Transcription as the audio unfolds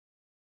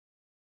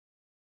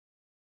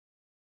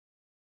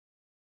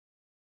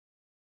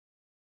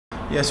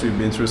Yes, we've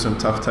been through some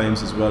tough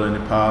times as well in the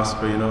past,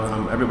 but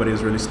everybody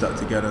has really stuck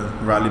together,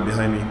 rallied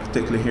behind me,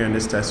 particularly here in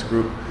this test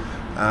group.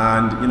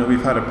 And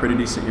we've had a pretty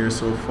decent year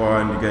so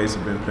far, and the guys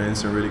have been playing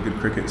some really good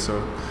cricket.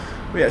 So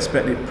we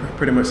expect it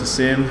pretty much the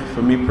same.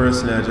 For me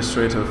personally, I just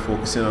try to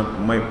focus in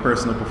on my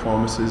personal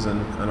performances, and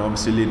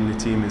obviously leading the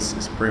team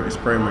is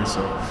primary.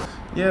 So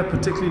yeah,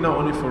 particularly not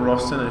only for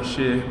Roston and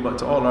Shea, but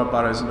to all our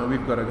batters,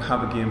 we've got to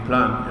have a game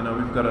plan.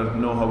 We've got to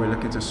know how we're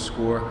looking to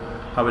score,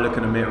 how we're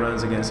looking to make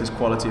runs against this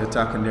quality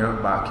attack in their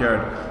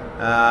backyard.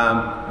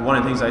 One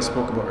of the things I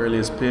spoke about earlier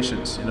is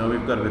patience.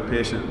 We've got to be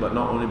patient, but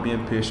not only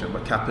being patient,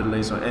 but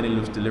capitalize on any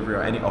loose delivery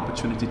or any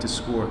opportunity to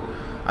score.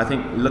 I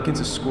think looking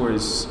to score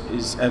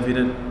is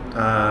evident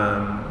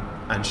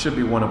and should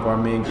be one of our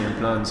main game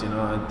plans.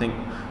 I think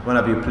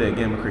whenever you play a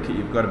game of cricket,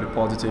 you've got to be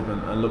positive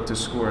and look to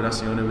score, and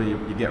that's the only way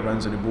you get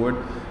runs on the board.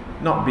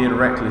 Not being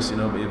reckless,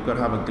 but you've got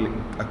to have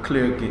a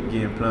clear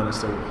game plan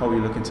as to how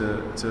you're looking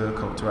to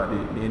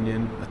counteract the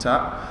Indian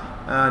attack.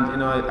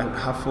 And I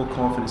have full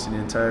confidence in the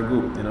entire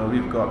group.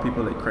 We've got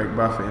people like Craig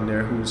Baffett in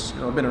there, who's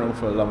been around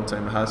for a long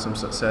time and has some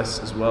success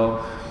as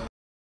well.